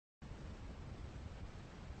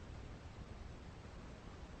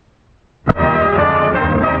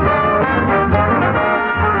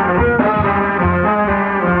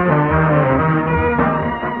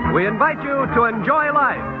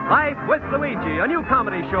Luigi, a new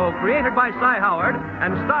comedy show created by Cy Howard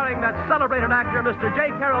and starring that celebrated actor, Mr. J.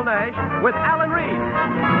 Carroll Nash, with Alan Reed.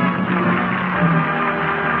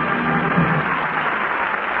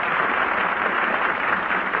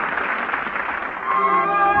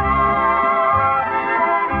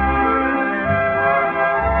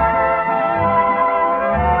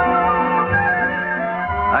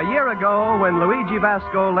 A year ago, when Luigi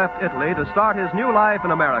Basco left Italy to start his new life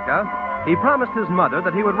in America, he promised his mother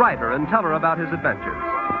that he would write her and tell her about his adventures.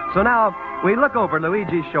 So now, we look over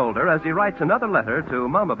Luigi's shoulder as he writes another letter to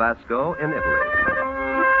Mama Basco in Italy.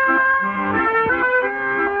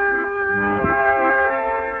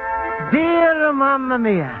 Dear Mamma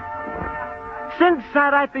Mia, since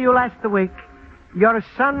I wrote to you last week, your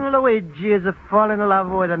son Luigi is fallen in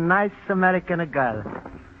love with a nice American girl.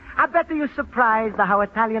 I bet you're surprised how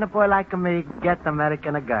Italian boy like me get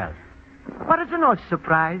American girl. But it's no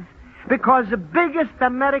surprise, because the biggest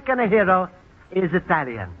American hero is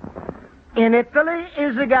Italian. In Italy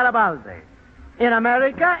is Garibaldi. In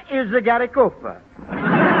America is Gary Cooper.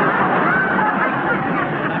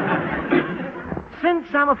 Since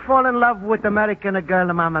I'm fallen in love with American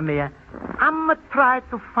girl, Mamma Mia, I'm trying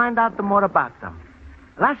to find out more about them.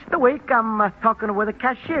 Last week, I'm talking with a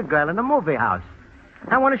cashier girl in a movie house.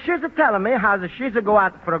 And when she's telling me how she's go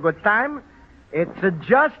out for a good time, it's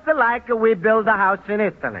just like we build a house in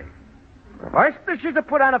Italy. First, she's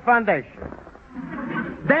put on a foundation.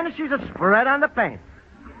 Then she's spread on the paint.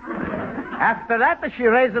 After that, she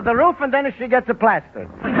raises the roof, and then she gets it plastered.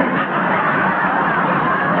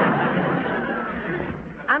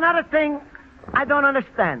 Another thing I don't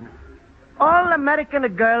understand. All American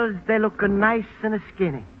girls, they look nice and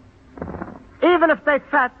skinny. Even if they're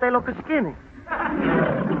fat, they look skinny.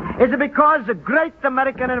 Is it because a great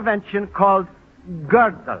American invention called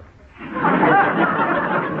girdle?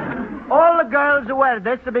 All the girls wear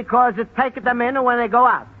this because it takes them in when they go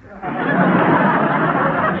out.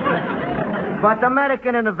 But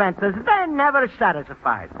American inventors, they're never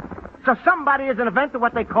satisfied. So somebody has invented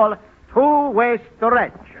what they call two-way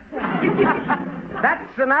stretch.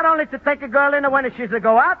 That's not only to take a girl in when she's to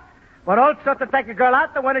go out, but also to take a girl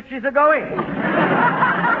out when she's to go in.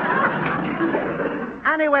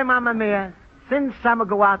 Anyway, Mamma Mia, since I'm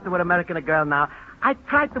go out with an American girl now, I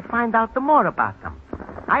try to find out more about them.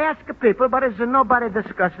 I ask people, but there's nobody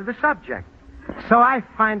discusses the subject. So I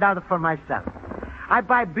find out for myself. I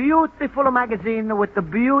buy beautiful magazine with a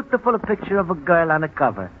beautiful picture of a girl on the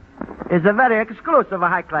cover. It's a very exclusive,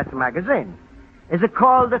 high-class magazine. It's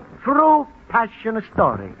called True Passion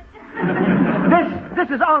Story. This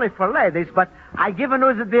is only for ladies, but I give a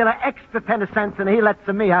news dealer extra 10 cents and he lets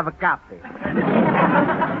me have a copy.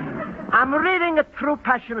 I'm reading a True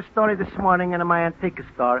Passion Story this morning in my antique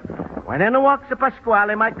store when in walks a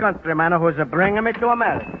Pasquale, my countryman, who's bringing me to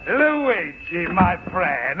America. Luigi, my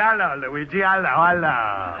friend. Hello, Luigi. Hello.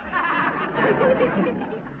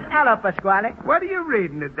 Hello, Pasquale. What are you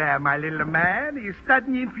reading there, my little man? Are you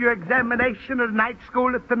studying for your examination at night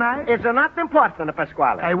school tonight? It's not important,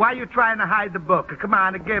 Pasquale. Hey, why are you trying to hide the book? Come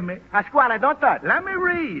on, give me. Pasquale, don't touch. Let me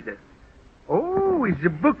read. Oh, it's a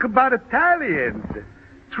book about Italians.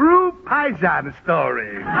 True Paisan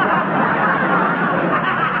Story.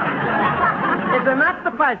 It's not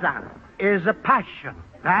the paisan. It's a passion.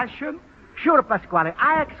 Passion? Sure, Pasquale.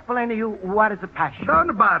 I explain to you what is a passion.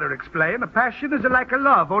 Don't bother explain. A passion is like a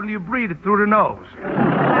love, only you breathe it through the nose. So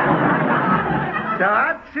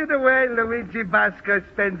that's the way Luigi Basco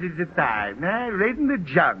spends his time, reading the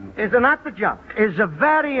junk. It's not the junk. It's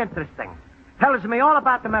very interesting. Tells me all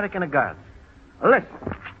about American girls.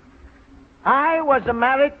 Listen. I was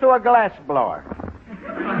married to a glass blower.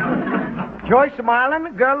 Joyce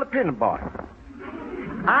Marlin, girl pinboy.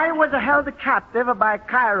 I was held captive by a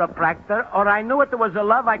chiropractor, or I knew it was a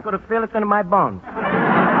love, I could feel it in my bones.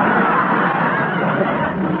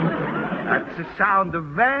 That's the sound of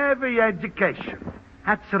very education.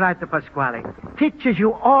 That's right, Pasquale. Teaches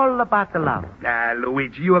you all about the love.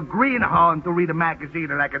 Luigi, you a greenhorn to read a magazine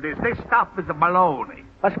like this. This stuff is a baloney.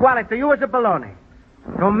 Pasquale, to you is a baloney.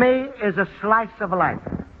 To me is a slice of life.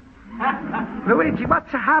 Luigi,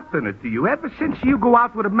 what's happening to you? Ever since you go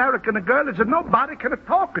out with American girl, there's nobody can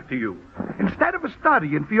talk to you. Instead of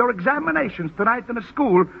studying for your examinations tonight in the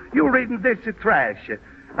school, you're reading this trash.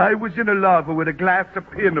 I was in love with a glass of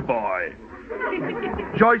pinboy.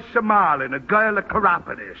 Joyce Marlin, a girl a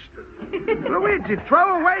chiropodist. Luigi,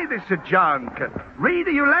 throw away this junk. Read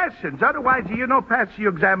your lessons, otherwise you don't pass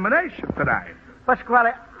your examination tonight.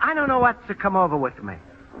 Pasquale, I don't know what to come over with me.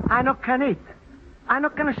 I no can eat. I no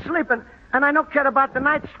can sleep, and I don't care about the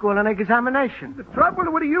night school and examination. The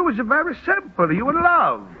trouble with you is very simple. You in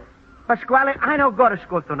love. Pasquale, I don't go to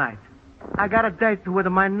school tonight. I got a date with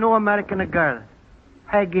my new American girl,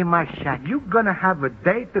 Peggy Marshak. You gonna have a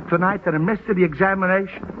date tonight and miss the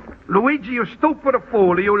examination? Luigi, you stupid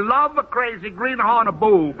fool. You love a crazy greenhorn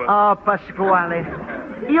boob. Oh, Pasquale,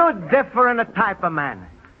 you're different type of man.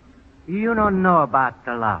 You don't know about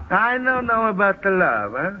the love. I don't know about the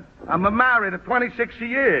love, huh? I'm married 26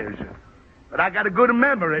 years, but I got a good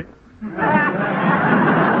memory.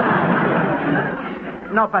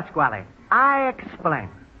 No, Pasquale, I explain.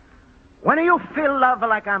 When you feel love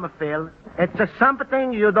like I'm a feel, it's a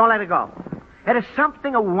something you don't let it go. It is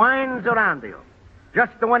something that winds around you.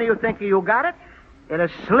 Just when you think you got it,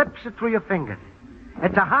 it slips through your fingers.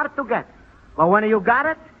 It's hard to get, but when you got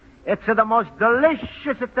it, it's the most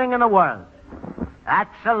delicious thing in the world.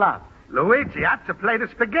 That's a love. Luigi, that's a plate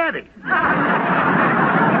of spaghetti.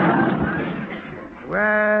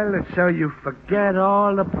 Well, so you forget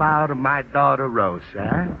all about my daughter Rosa,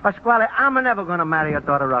 huh? Pasquale, I'm never going to marry your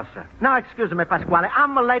daughter Rosa. No, excuse me, Pasquale.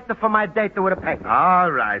 I'm late for my date with a Peggy. All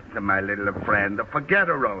right, my little friend. Forget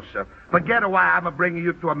her, Rosa. Forget her why I'm bringing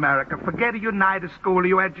you to America. Forget your night of school,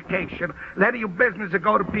 your education. Let your business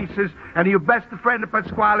go to pieces. And your best friend,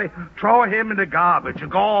 Pasquale, throw him in the garbage.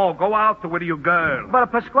 Go out with your girl. But,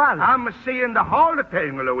 Pasquale... I'm seeing the whole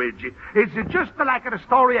thing, Luigi. It's just like the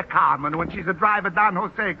story of Carmen when she's driving Don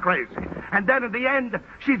Jose crazy. And then in the end,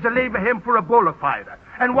 she's leaving him for a bullfighter.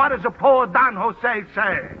 And what does a poor Don Jose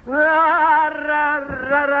say? Oh,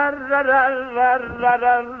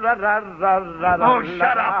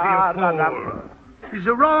 shut up, you fool. It's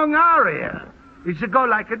the wrong aria. It should go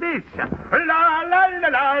like this. No,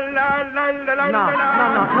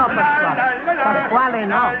 Pasquale,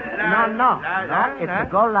 no. No. It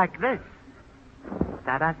should go like this.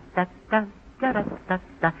 Da-da-da-da.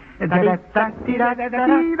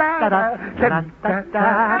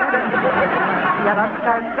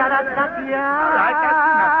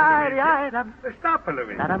 Stop,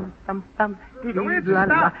 Louis. Luigi,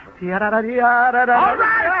 stop. All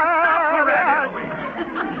right,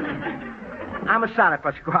 I'm sorry,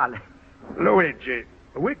 Pasquale. Luigi,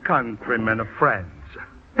 we countrymen are friends.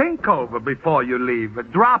 Think over before you leave.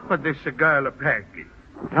 Drop this girl, Peggy.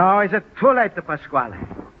 Oh, is it too late, Pasquale?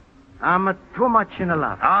 I'm too much in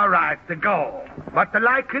love. All right, go. But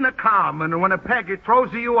like in a Carmen, when a Peggy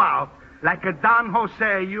throws you out, like a Don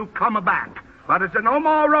Jose, you come back. But there's no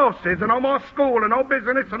more Roses, no more school, no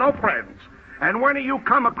business, no friends. And when you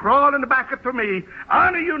come crawling back to me,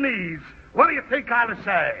 on your knees, what do you think I'll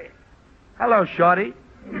say? Hello, Shorty.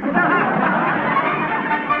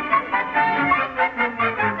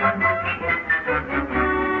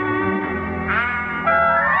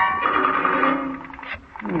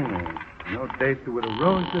 No date with a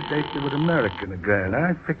Rosa, date with American girl.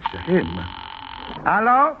 I fix him.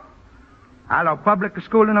 Hello? Hello, public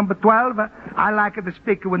school number 12. I'd like to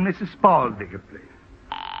speak with Mrs. Spaulding, please.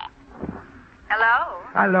 Hello?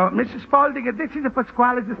 Hello, Mrs. Spaulding. This is the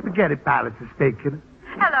Pasquale's Spaghetti Palace speaking.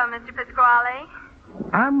 Hello, Mr. Pasquale.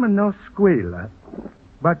 I'm no squealer,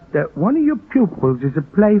 but one of your pupils is a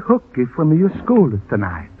play hooky from your school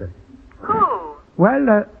tonight. Who?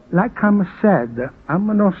 Well, like I said, I'm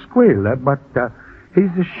no squealer, but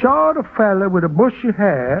he's a short fella with a bushy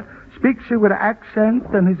hair, speaks with an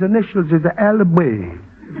accent, and his initials is LB.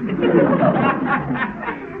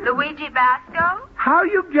 Luigi Basco? How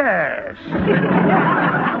you guess?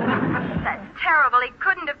 That's terrible. He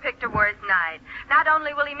couldn't have picked a worse night. Not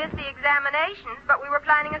only will he miss the examinations, but we were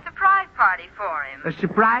planning a surprise party for him. A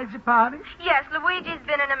surprise party? Yes, Luigi's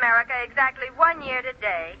been in America exactly 1 year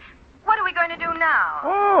today. What are we going to do now?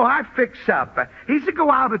 Oh, I fix up. He's to go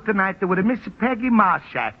out tonight with a Miss Peggy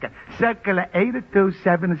Marshak, circle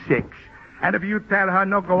 8276. And if you tell her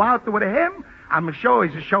no go out with him, I'm sure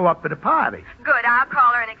he's to show up at the party. Good. I'll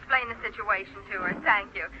call her and explain the situation to her.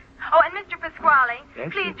 Thank you. Oh, and Mr. Pasquale, yes,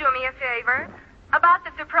 please do me a favor. About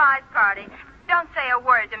the surprise party, don't say a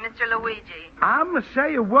word to Mr. Luigi. I'm to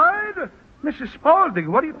say a word? Mrs. Spaulding,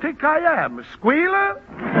 what do you think I am, a squealer?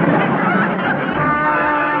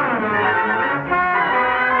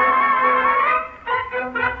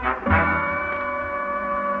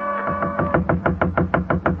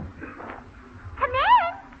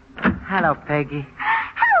 Hello, Peggy.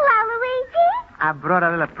 Hello, Luigi. I brought a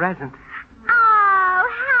little present. Oh,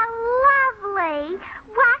 how lovely.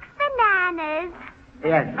 Wax bananas.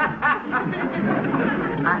 Yes.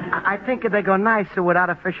 I think they go nicer with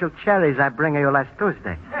artificial cherries I bring you last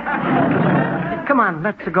Tuesday. Come on,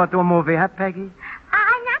 let's go to a movie, huh, Peggy?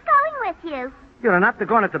 I'm not going with you. You're not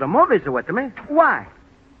going to the movies with me. Why?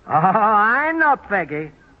 Oh, I know,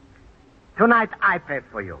 Peggy. Tonight I pay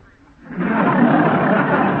for you.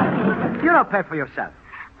 You don't pay for yourself.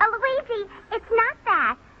 Luigi, it's not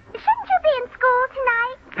that. Shouldn't you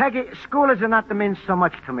Peggy, school is not to mean so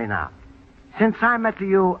much to me now. Since I met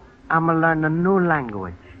you, I'm going to learn a new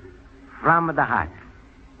language from the heart.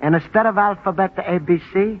 And instead of alphabet, the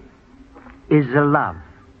ABC is a love,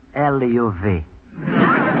 L-U-V.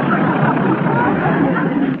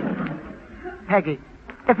 Peggy,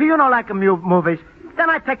 if you don't like movies, then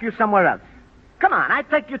I take you somewhere else. Come on, I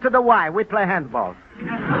take you to the Y. We play handball.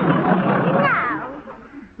 No.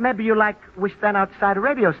 Maybe you like we stand outside a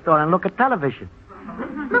radio store and look at television.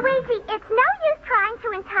 Luigi, it's no use trying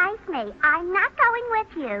to entice me. I'm not going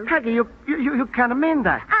with you. Peggy, you kind of mean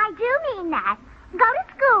that. I do mean that. Go to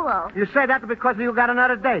school. You say that because you got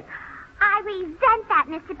another date. I resent that,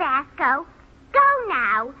 Mr. Basco. Go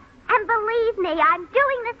now. And believe me, I'm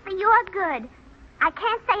doing this for your good. I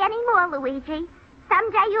can't say any more, Luigi.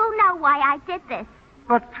 Someday you'll know why I did this.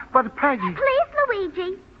 But Peggy... Please,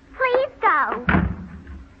 Luigi. Please go.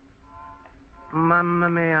 Mamma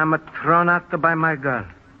mia, I'm thrown out by my girl.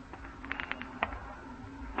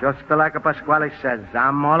 Just like Pasquale says,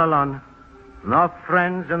 I'm all alone. No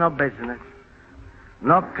friends and no business.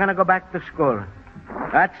 No can I go back to school.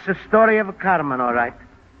 That's the story of Carmen, all right.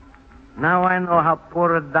 Now I know how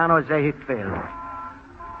poor Don Jose he feels.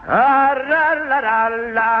 Shut up,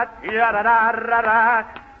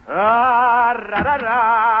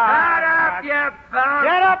 you bum!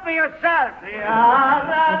 Get up for yourself!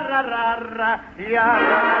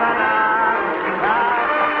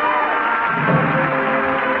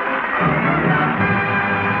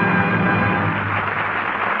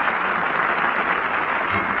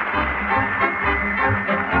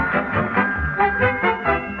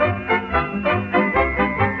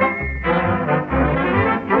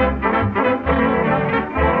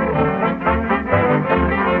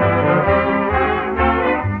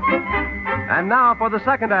 And now, for the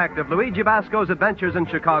second act of Luigi Basco's adventures in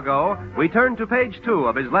Chicago, we turn to page 2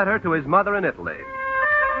 of his letter to his mother in Italy.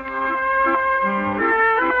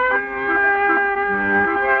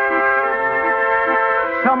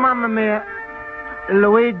 So, Mamma mia,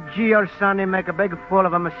 Luigi, your son, he make a big fool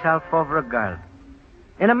of himself over a girl.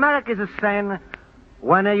 In America, there's a saying,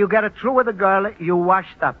 when you get through with a girl, you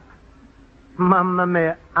washed up. Mamma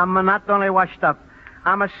mia, I'm not only washed up,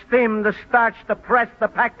 I'm steamed, the starched, the pressed, the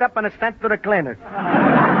packed up, and sent to the cleaners.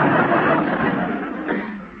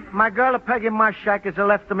 My girl, Peggy Marshak, is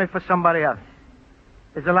left to me for somebody else.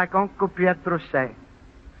 It's like Uncle Pietro say,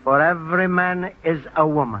 for every man is a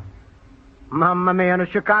woman. Mamma mia, in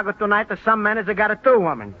Chicago tonight, there's some men has got 2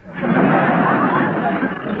 women.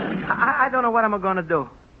 I don't know what I'm going to do.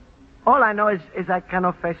 All I know is I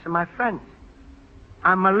cannot face my friends.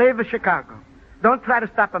 I'm going to leave Chicago. Don't try to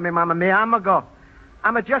stop me, Mamma mia. I'm going to go.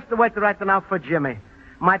 I'm just waiting right now for Jimmy,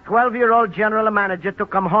 my 12-year-old general manager, to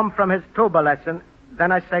come home from his tuba lesson.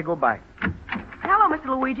 Then I say goodbye. Hello, Mr.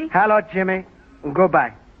 Luigi. Hello, Jimmy.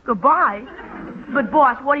 Goodbye. Goodbye? But,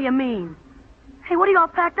 boss, what do you mean? Hey, what are you all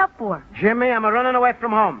packed up for? Jimmy, I'm running away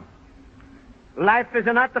from home. Life is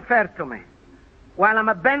not fair to me. While I'm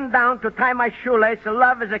bent down to tie my shoelace,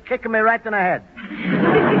 love is kicking me right in the head.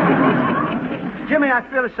 Jimmy, I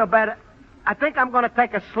feel so bad. I think I'm going to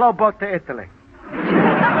take a slow boat to Italy.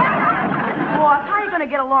 Boss, how are you going to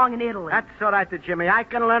get along in Italy? That's all right, Jimmy. I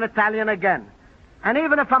can learn Italian again. And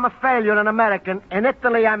even if I'm a failure in American, in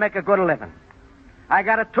Italy I make a good living. I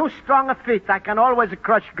got 2 strong feet. I can always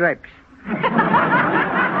crush grapes. Oh,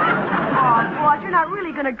 boss, you're not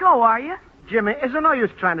really going to go, are you? Jimmy, is there no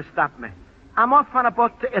use trying to stop me? I'm off on a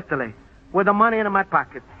boat to Italy with the money in my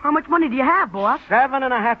pocket. How much money do you have, boss?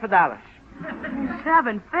 $7.50.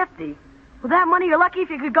 $7.50? With that money, you're lucky if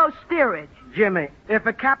you could go steerage. Jimmy, if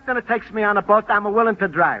a captain takes me on a boat, I'm willing to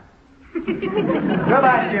drive.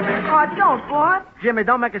 Goodbye, Jimmy. Oh, don't, boss. Jimmy,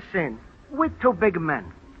 don't make a scene. We're 2 big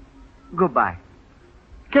men. Goodbye.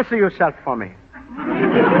 Kiss yourself for me.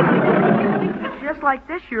 Just like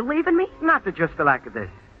this, you're leaving me? Not just like this.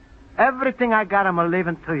 Everything I got, I'm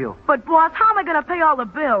leaving to you. But, boss, how am I going to pay all the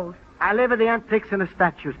bills? I leave the antiques and the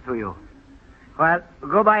statues to you. Well,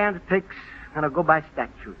 goodbye antiques and goodbye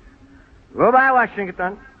statues. Goodbye,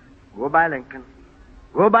 Washington. Goodbye, Lincoln.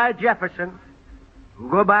 Goodbye, Jefferson.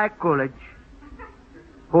 Goodbye, Coolidge.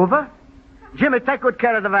 Hoover? Jimmy, take good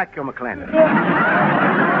care of the vacuum cleaner.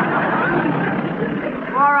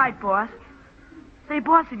 All right, boss. Say,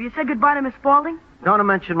 boss, have you said goodbye to Miss Spaulding? Don't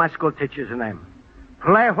mention my school teacher's name.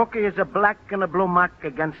 Play hooky is a black and a blue mark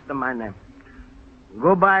against my name.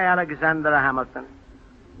 Goodbye, Alexander Hamilton.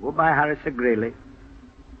 Goodbye, Harris Greeley.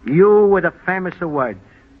 You with the famous words.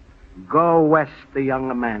 Go west, the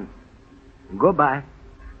young man. Goodbye.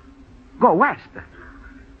 Go west?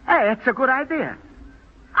 Hey, it's a good idea.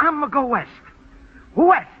 I'm going to go west.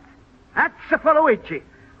 West. That's for Luigi.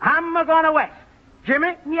 I'm going to west.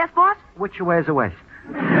 Jimmy? Yes, boss? Which way is the west?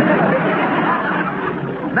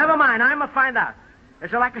 Never mind, I'm gonna find out.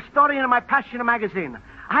 It's like a story in my Passion magazine.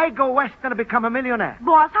 I go west and I become a millionaire.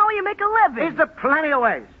 Boss, how will you make a living? Is there plenty of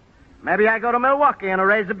ways? Maybe I go to Milwaukee and I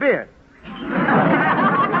raise a beer.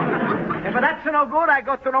 If that's no good, I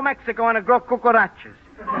go to New Mexico and I grow cucarachas.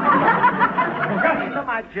 Just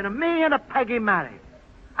imagine me and a Peggy married.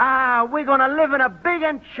 We're gonna live in a big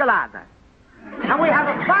enchilada. And we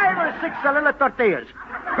have 5 or 6 little tortillas.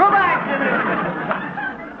 Go back, Jimmy.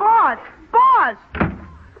 Boss!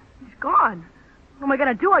 He's gone. What am I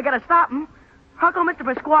going to do? I got to stop him. Uncle Mr.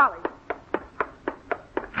 Pasquale.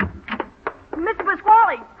 Mr.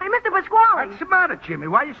 Pasquale! Hey, Mr. Pasquale! What's the matter, Jimmy?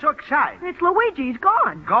 Why are you so excited? It's Luigi. He's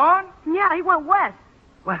gone. Gone? Yeah, he went west.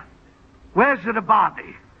 Well, where's the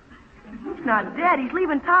body? He's not dead. He's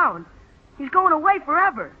leaving town. He's going away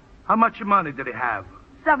forever. How much money did he have?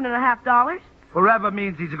 $7.50. Forever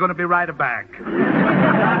means he's going to be right back.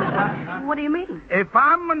 What do you mean? If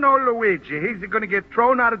I'm an old Luigi, he's going to get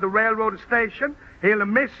thrown out of the railroad station. He'll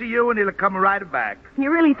miss you and he'll come right back. You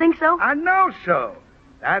really think so? I know so.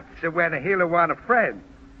 That's when he'll want a friend.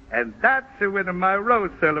 And that's when my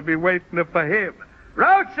Rosa will be waiting for him.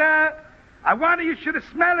 Rosa! I want you should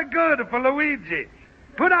smell good for Luigi.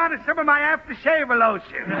 Put on some of my aftershave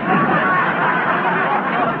lotion.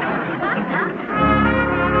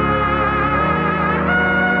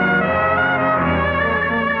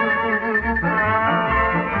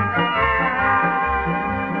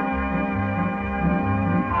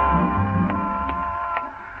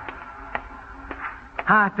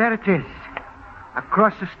 There it is.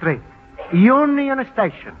 Across the street. Union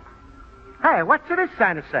Station. Hey, what's this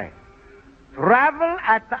sign to say? Travel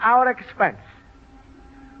at our expense.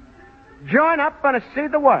 Join up and see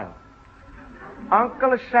the world.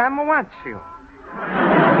 Uncle Sam wants you.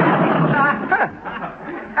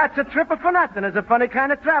 That's a trip for nothing. It's a funny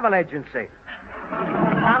kind of travel agency.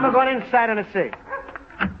 I'm going inside and see.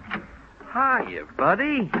 Hiya,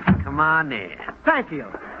 buddy. Come on in. Thank you.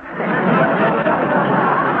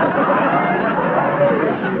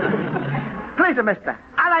 Please, mister,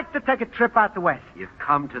 I like to take a trip out the west. You've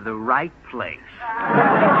come to the right place.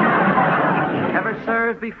 Ever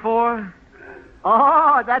served before?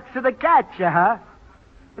 Oh, that's the catch, huh?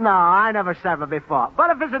 No, I never served before.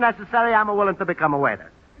 But if it's necessary, I'm willing to become a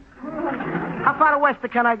waiter. How far west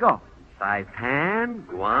can I go? Saipan,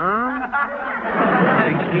 Guam,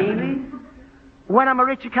 Bikini. When I'm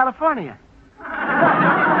reaching California.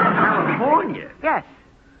 California? Yes.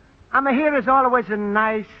 I'm here is always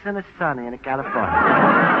nice and sunny in California.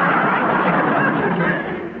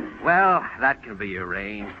 Well, that can be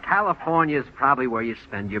arranged. California's probably where you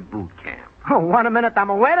spend your boot camp. Oh, 1 minute I'm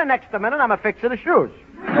a waiter, next minute I'm a fixer the shoes.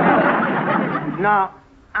 No,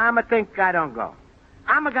 I think I don't go.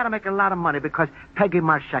 I'm going to make a lot of money because Peggy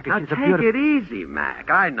Marshak Now, she's a take beautiful... it easy, Mac.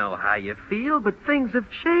 I know how you feel, but things have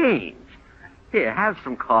changed. Here, have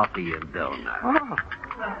some coffee and donuts. Oh.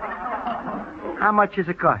 How much does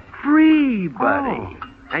it cost? Free, buddy. Oh.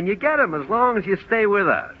 And you get them as long as you stay with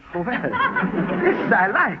us. Well, this I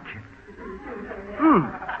like.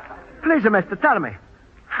 Please, mister, tell me,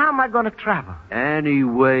 how am I going to travel? Any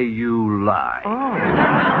way you like. Oh.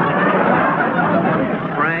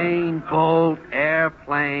 Train, boat,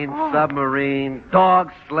 airplane, submarine,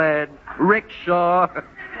 dog sled, rickshaw.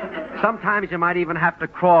 Sometimes you might even have to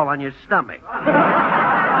crawl on your stomach.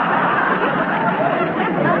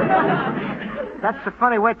 That's a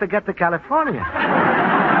funny way to get to California.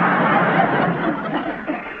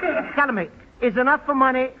 Tell me, is enough for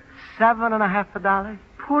money $7.50?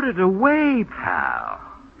 Put it away, pal.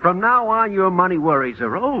 From now on, your money worries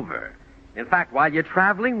are over. In fact, while you're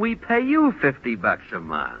traveling, we pay you $50 a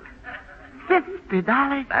month.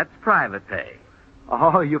 $50? That's private pay.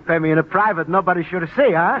 Oh, you pay me in a private nobody should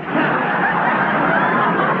see, huh?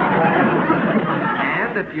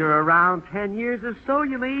 And if you're around 10 years or so,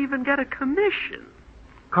 you may even get a commission.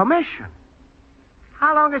 Commission?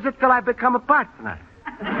 How long is it till I become a partner?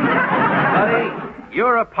 Buddy,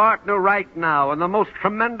 you're a partner right now in the most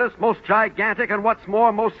tremendous, most gigantic, and what's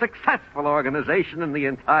more, most successful organization in the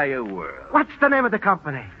entire world. What's the name of the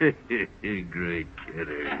company? Great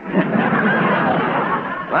kidder.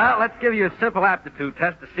 Well, let's give you a simple aptitude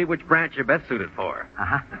test to see which branch you're best suited for.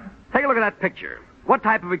 Uh-huh. Take a look at that picture. What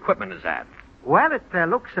type of equipment is that? Well, it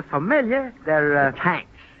looks familiar. They're, tanks.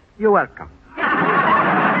 You're welcome.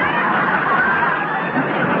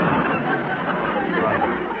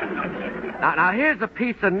 Now, here's a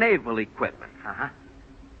piece of naval equipment. Uh-huh.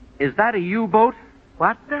 Is that a U-boat?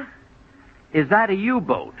 What? Is that a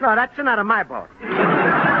U-boat? No, that's not my boat.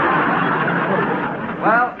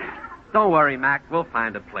 Well, Don't worry, Mac. We'll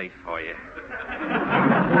find a place for you.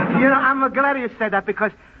 You know, I'm glad you said that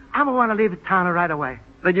because I want to leave the town right away.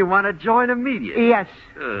 Then you want to join immediately? Yes.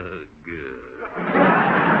 Oh, good.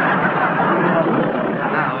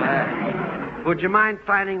 Now, would you mind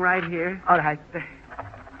signing right here? All right.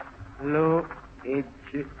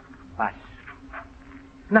 Luigi Basco.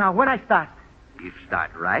 Now, when I start? You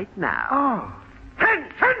start right now. Oh. Chin!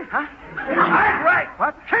 Huh? Right.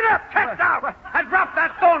 What? Chin up, chest down. And drop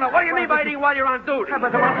that donut. What do you mean by eating while you're on duty? Come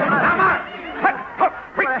on. Come on.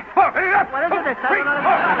 What is it?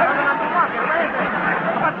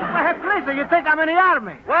 Please, you think I'm in the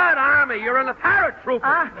army? What army? You're in the paratroopers.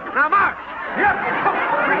 Huh? Now march.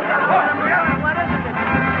 What is it?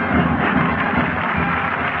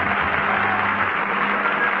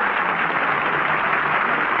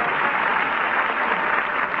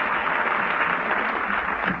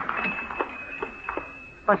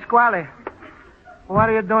 Pasquale, what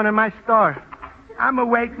are you doing in my store? I'm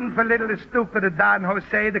waiting for little stupid Don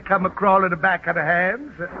Jose to come crawl in the back of the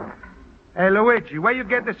hands. Hey, Luigi, where you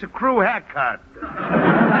get this crew haircut?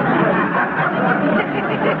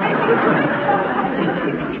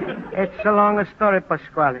 It's a long story,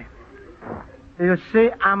 Pasquale. You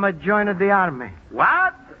see, I'm a joiner of the army.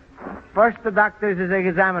 What? First, the doctors is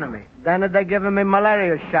examining me. Then they giving me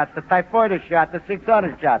malaria shot, the typhoid shot, the 6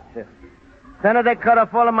 other shots. Then they cut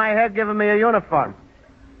off all of my hair, giving me a uniform.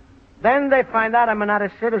 Then they find out I'm not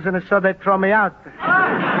a citizen, so they throw me out.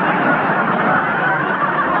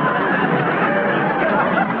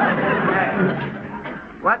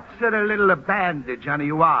 What's a little bandage on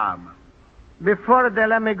your arm? Before they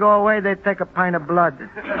let me go away, they take a pint of blood.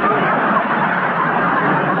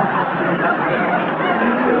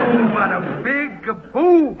 What a big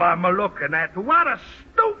boob I'm looking at. What a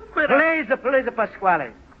stupid... Please,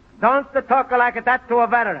 Pasquale. Don't talk like that to a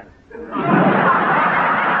veteran.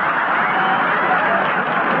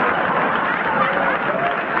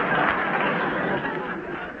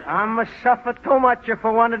 I'm suffer too much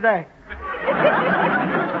for one day.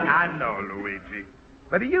 I know, Luigi.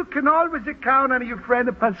 But you can always count on your friend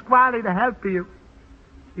Pasquale to help you.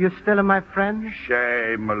 You still my friend?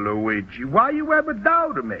 Shame, Luigi. Why you ever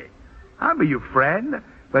doubted me? I'm your friend,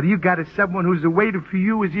 but you got someone who's waiting for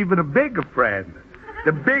you is even a bigger friend.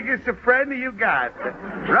 The biggest friend you got.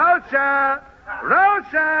 Rosa!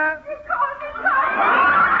 Rosa!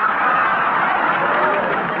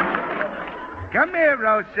 Come here,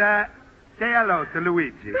 Rosa. Say hello to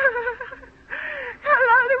Luigi.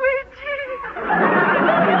 Hello, Luigi.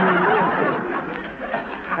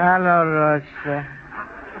 Hello, Rosa.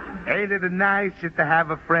 Ain't it nice to have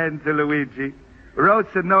a friend to Luigi?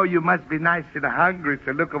 Rosa know you must be nice and hungry,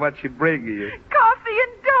 so look at what she bringing you. Coffee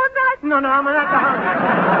and donuts. No, I'm not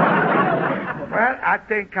hungry. Well, I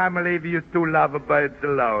think I'm leaving you two lovebirds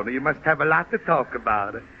alone. You must have a lot to talk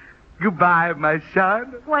about. Goodbye, my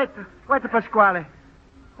son. Wait, Pasquale.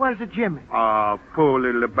 Where's the Jimmy? Oh, poor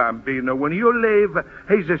little bambino. When you leave,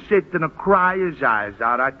 he's sitting and cry his eyes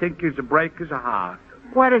out. I think he's break his heart.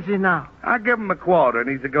 Where is he now? I give him a quarter and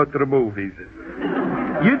he's to go to the movies.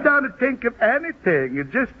 You don't think of anything.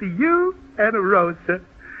 It's just you and a Rosa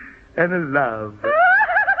and a love.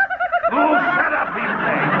 Oh, shut up, you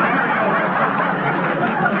say.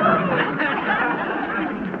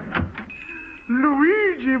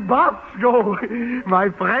 Luigi Basco, my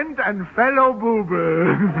friend and fellow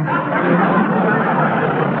boober.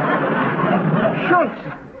 Schultz,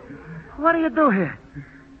 what do you do here?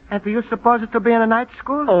 And are you supposed to be in a night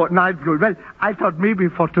school? Oh, night school. Well, I thought maybe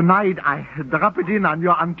for tonight I drop it in on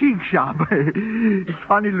your antique shop. It's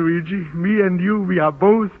funny, Luigi. Me and you, we are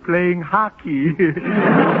both playing hockey.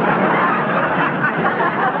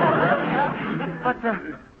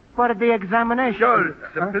 What are the examinations? Schultz,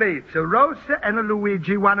 please. So Rosa and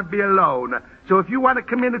Luigi want to be alone. So if you want to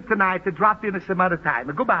come in tonight, drop in some other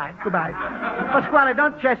time. Goodbye. Pasquale,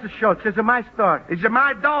 don't chase the Schultz. It's my store. It's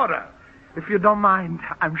my daughter. If you don't mind,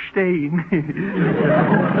 I'm staying.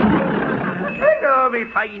 Hello, my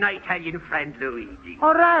fine Italian friend, Luigi.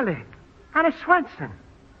 O'Reilly. Anna Swenson.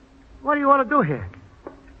 What do you want to do here?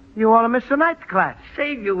 You want to miss a night class?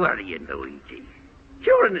 Save you worrying, Luigi.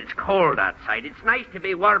 Sure, and it's cold outside. It's nice to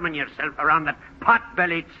be warming yourself around that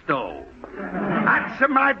pot-bellied stove. That's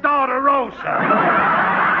my daughter, Rosa.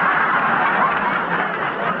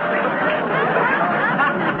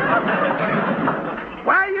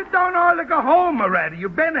 Why you don't all go home already?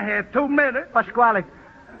 You've been here 2 minutes. Pasquale,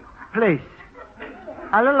 please.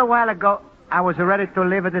 A little while ago, I was ready to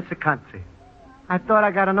leave this country. I thought I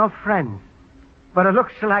got enough friends. But it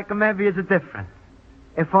looks like maybe it's different.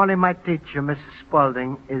 If only my teacher, Mrs.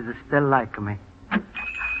 Spaulding, is still like me.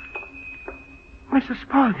 Mrs.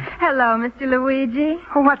 Spaulding. Hello, Mr. Luigi.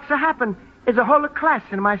 What's happened? Is a whole class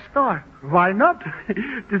in my store. Why not?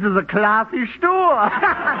 This is a classy store.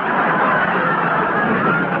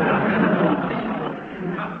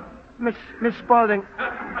 Miss Spaulding,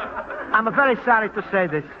 I'm very sorry to say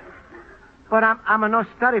this, but I'm no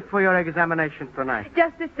study for your examination tonight.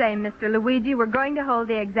 Just the same, Mr. Luigi, we're going to hold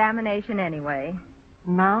the examination anyway.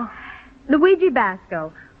 No? Luigi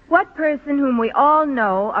Basco, what person whom we all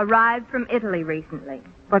know arrived from Italy recently?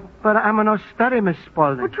 But I'm no study, Miss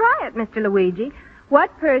Spaulding. Well, try it, Mr. Luigi.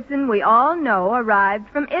 What person we all know arrived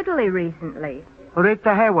from Italy recently? Rita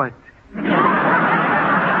Hayworth.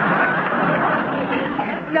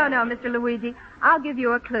 No, Mr. Luigi. I'll give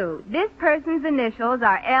you a clue. This person's initials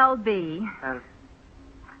are L.B.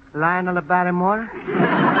 Lionel Barrymore?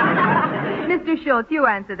 Mr. Schultz, you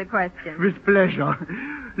answer the question. With pleasure.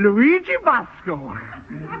 Luigi Basco.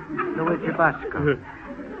 Luigi Basco.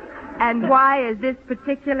 And why is this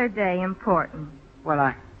particular day important? Well,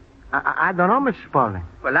 I don't know, Miss Spaulding.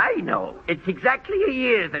 Well, I know. It's exactly a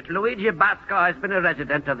year that Luigi Basco has been a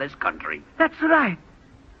resident of this country. That's right.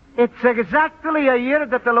 It's exactly a year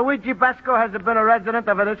that the Luigi Basco has been a resident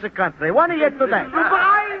of this country. 1 year today.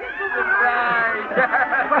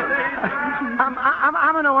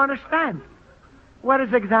 I'm going to understand. What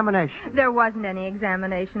is examination? There wasn't any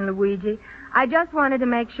examination, Luigi. I just wanted to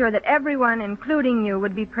make sure that everyone, including you,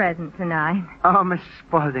 would be present tonight. Oh, Miss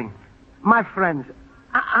Spaulding, my friends,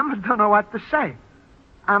 I don't know what to say.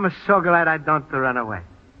 I'm so glad I don't run away.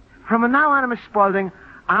 From now on, Miss Spaulding,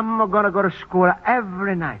 I'm going to go to school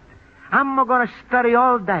every night. I'm going to study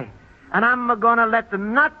all day. And I'm going to let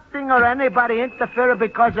nothing or anybody interfere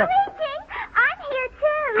because of... Luigi, I'm here,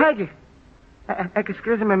 too. Peggy.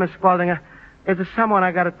 Excuse me, Miss Spaulding. There's someone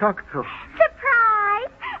I got to talk to.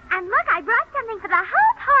 Surprise! And look, I brought something for the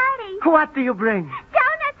whole party. What do you bring?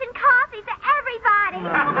 Donuts and coffee for everybody.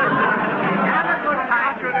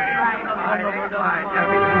 Have a good time.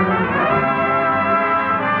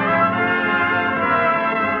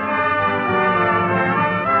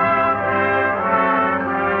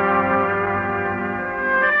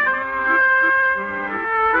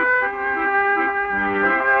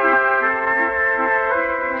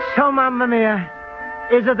 So, Mamma Mia,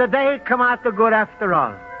 is it the day come out the good after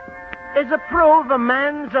all? Is it prove a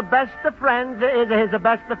man's best of friends is his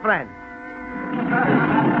best of friends?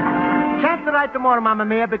 Can't write more, Mamma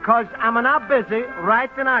Mia, because I'm now busy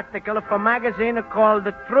writing an article for a magazine called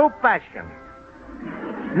The True Passion.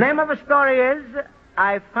 Name of the story is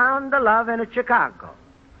I Found the Love in Chicago.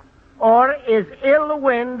 Or is ill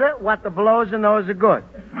wind what blows knows good?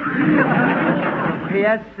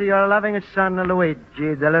 P.S. Your loving son,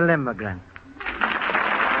 Luigi, the Little Immigrant.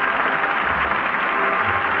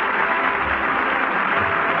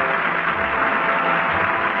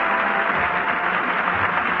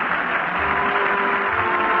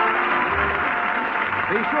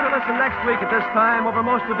 Be sure to listen next week at this time over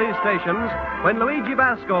most of these stations when Luigi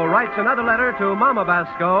Basco writes another letter to Mama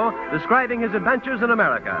Basco describing his adventures in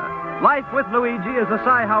America. Life with Luigi is a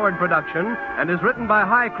Cy Howard production and is written by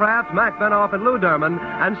Highcraft, Mac Benoff, and Lou Derman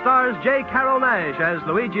and stars J. Carroll Nash as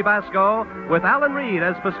Luigi Basco with Alan Reed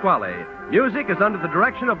as Pasquale. Music is under the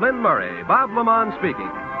direction of Lynn Murray. Bob Lamont speaking.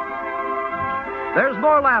 There's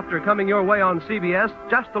more laughter coming your way on CBS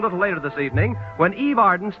just a little later this evening when Eve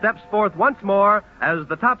Arden steps forth once more as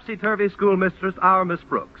the topsy-turvy schoolmistress, our Miss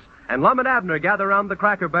Brooks, and Lum and Abner gather around the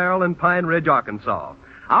Cracker Barrel in Pine Ridge, Arkansas.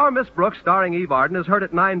 Our Miss Brooks, starring Eve Arden, is heard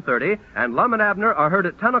at 9:30, and Lum and Abner are heard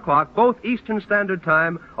at 10 o'clock, both Eastern Standard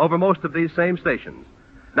Time, over most of these same stations.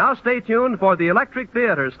 Now stay tuned for the Electric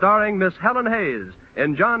Theater, starring Miss Helen Hayes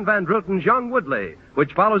in John Van Drutten's Young Woodley,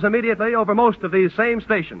 which follows immediately over most of these same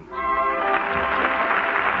stations.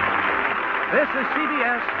 This is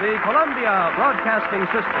CBS, the Columbia Broadcasting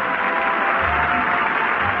System.